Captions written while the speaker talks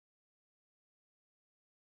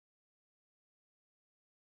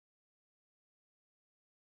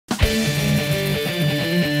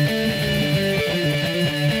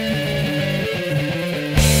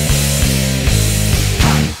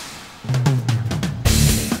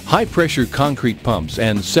High-pressure concrete pumps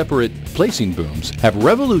and separate placing booms have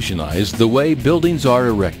revolutionized the way buildings are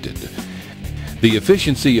erected. The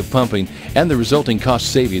efficiency of pumping and the resulting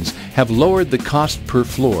cost savings have lowered the cost per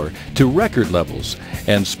floor to record levels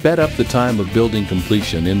and sped up the time of building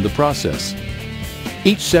completion in the process.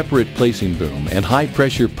 Each separate placing boom and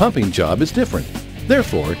high-pressure pumping job is different.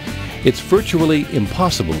 Therefore, it's virtually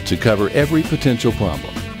impossible to cover every potential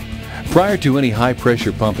problem. Prior to any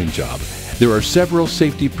high-pressure pumping job, there are several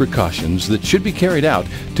safety precautions that should be carried out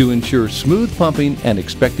to ensure smooth pumping and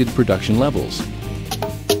expected production levels.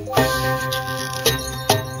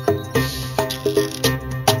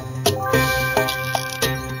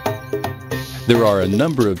 There are a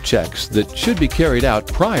number of checks that should be carried out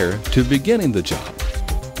prior to beginning the job.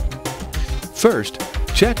 First,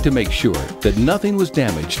 check to make sure that nothing was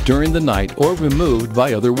damaged during the night or removed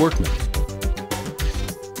by other workmen.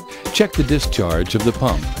 Check the discharge of the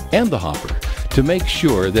pump and the hopper to make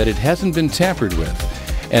sure that it hasn't been tampered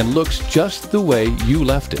with and looks just the way you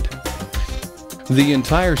left it. The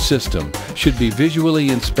entire system should be visually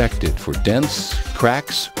inspected for dents,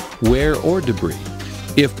 cracks, wear, or debris.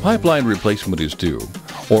 If pipeline replacement is due,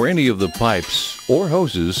 or any of the pipes or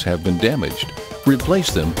hoses have been damaged,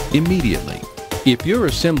 replace them immediately. If you're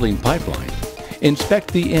assembling pipeline,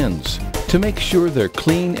 inspect the ends to make sure they're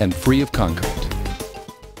clean and free of concrete.